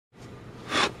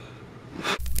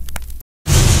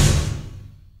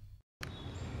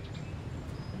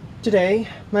Today,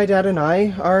 my dad and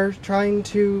I are trying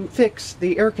to fix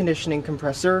the air conditioning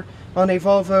compressor on a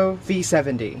Volvo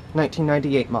V70,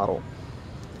 1998 model.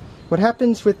 What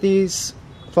happens with these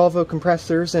Volvo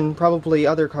compressors, and probably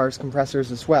other cars'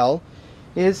 compressors as well,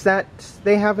 is that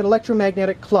they have an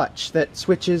electromagnetic clutch that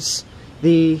switches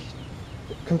the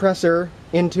compressor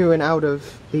into and out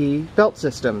of the belt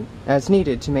system as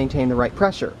needed to maintain the right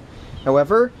pressure.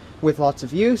 However, with lots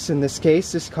of use, in this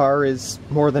case this car is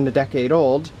more than a decade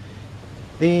old,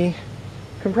 the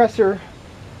compressor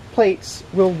plates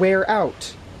will wear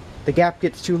out. The gap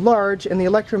gets too large and the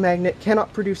electromagnet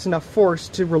cannot produce enough force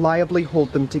to reliably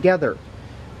hold them together.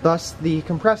 Thus the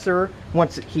compressor,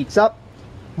 once it heats up,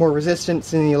 more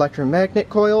resistance in the electromagnet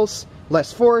coils,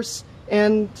 less force,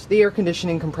 and the air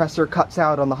conditioning compressor cuts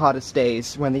out on the hottest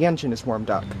days when the engine is warmed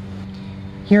up.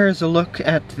 Here is a look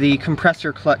at the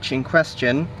compressor clutch in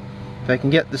question. If I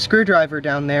can get the screwdriver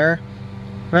down there,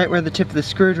 right where the tip of the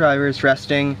screwdriver is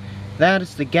resting, that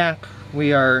is the gap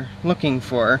we are looking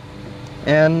for.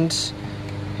 And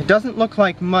it doesn't look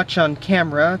like much on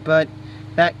camera, but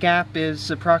that gap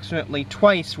is approximately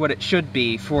twice what it should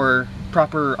be for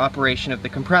proper operation of the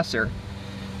compressor.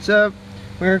 So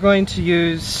we're going to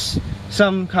use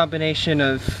some combination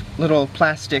of little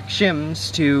plastic shims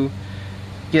to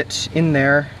get in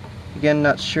there. Again,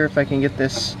 not sure if I can get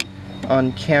this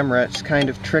on camera, it's kind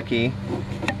of tricky,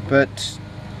 but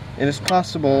it is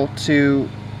possible to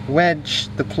wedge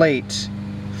the plate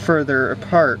further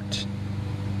apart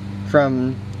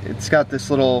from, it's got this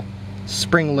little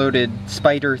spring-loaded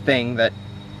spider thing that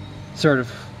sort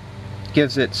of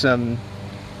gives it some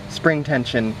spring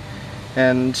tension,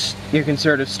 and you can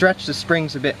sort of stretch the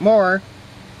springs a bit more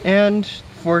and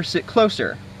force it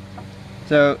closer.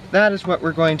 So that is what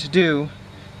we're going to do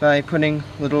by putting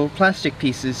little plastic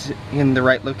pieces in the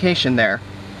right location there.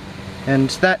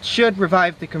 And that should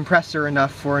revive the compressor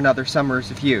enough for another summers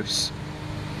of use.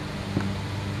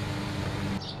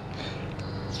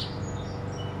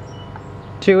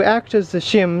 To act as the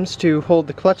shims to hold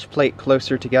the clutch plate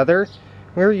closer together,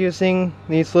 we're using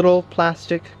these little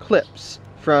plastic clips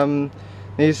from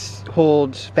these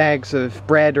hold bags of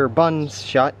bread or buns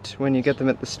shut when you get them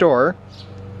at the store.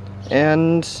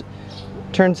 And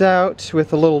turns out,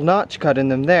 with a little notch cut in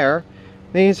them there,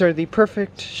 these are the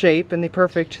perfect shape and the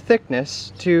perfect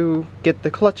thickness to get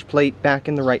the clutch plate back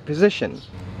in the right position.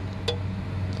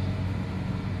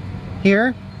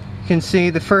 Here you can see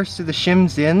the first of the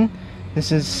shims in.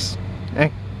 This is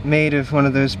made of one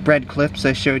of those bread clips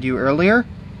I showed you earlier.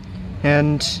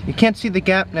 And you can't see the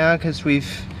gap now because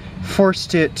we've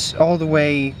forced it all the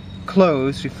way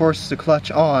closed. We forced the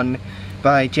clutch on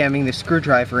by jamming the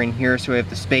screwdriver in here so we have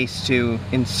the space to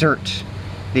insert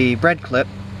the bread clip.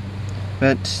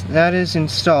 But that is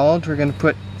installed. We're going to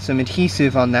put some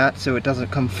adhesive on that so it doesn't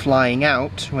come flying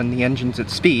out when the engine's at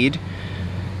speed.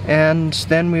 And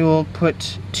then we will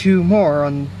put two more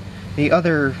on the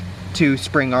other two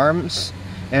spring arms,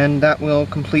 and that will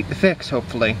complete the fix,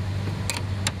 hopefully.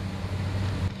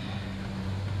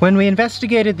 When we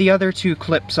investigated the other two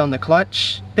clips on the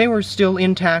clutch, they were still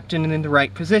intact and in the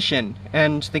right position,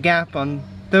 and the gap on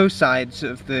those sides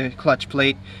of the clutch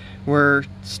plate were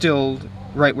still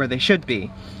right where they should be.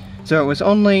 So it was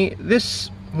only this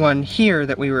one here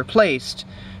that we replaced,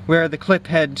 where the clip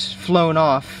had flown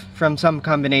off from some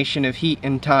combination of heat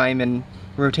and time and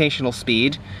rotational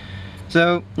speed.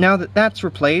 So now that that's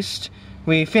replaced,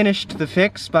 we finished the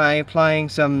fix by applying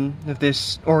some of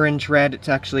this orange-red, it's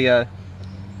actually a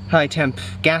high-temp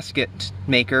gasket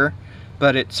maker,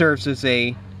 but it serves as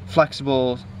a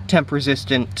flexible,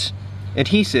 temp-resistant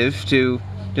adhesive to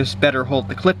just better hold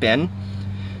the clip in.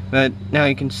 But now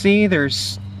you can see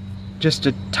there's just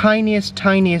a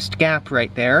tiniest gap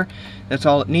right there. That's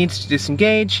all it needs to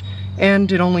disengage,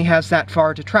 and it only has that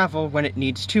far to travel when it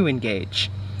needs to engage.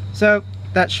 So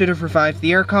that should have revived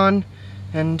the aircon,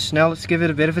 and now let's give it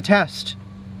a bit of a test.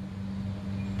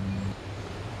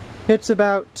 It's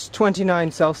about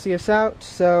 29 Celsius out,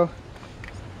 so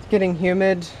it's getting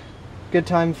humid. Good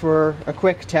time for a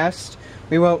quick test.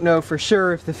 We won't know for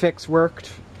sure if the fix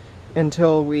worked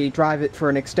until we drive it for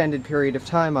an extended period of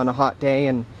time on a hot day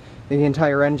and the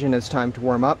entire engine has time to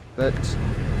warm up. But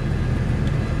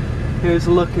here's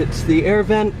a look at the air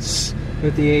vents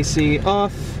with the AC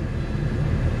off.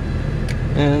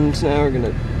 And now we're going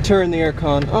to turn the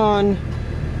aircon on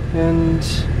and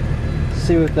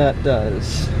see what that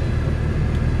does.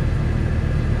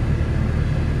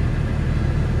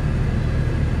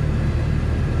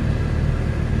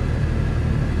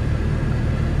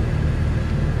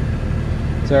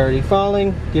 It's already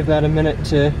falling. Give that a minute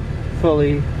to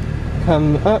fully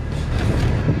come up.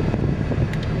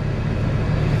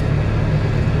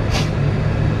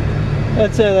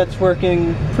 I'd say that's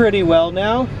working pretty well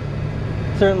now.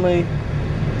 Certainly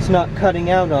it's not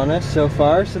cutting out on us so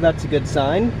far, so that's a good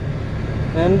sign.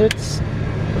 And it's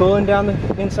cooling down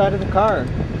the inside of the car.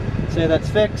 I'd say that's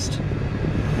fixed.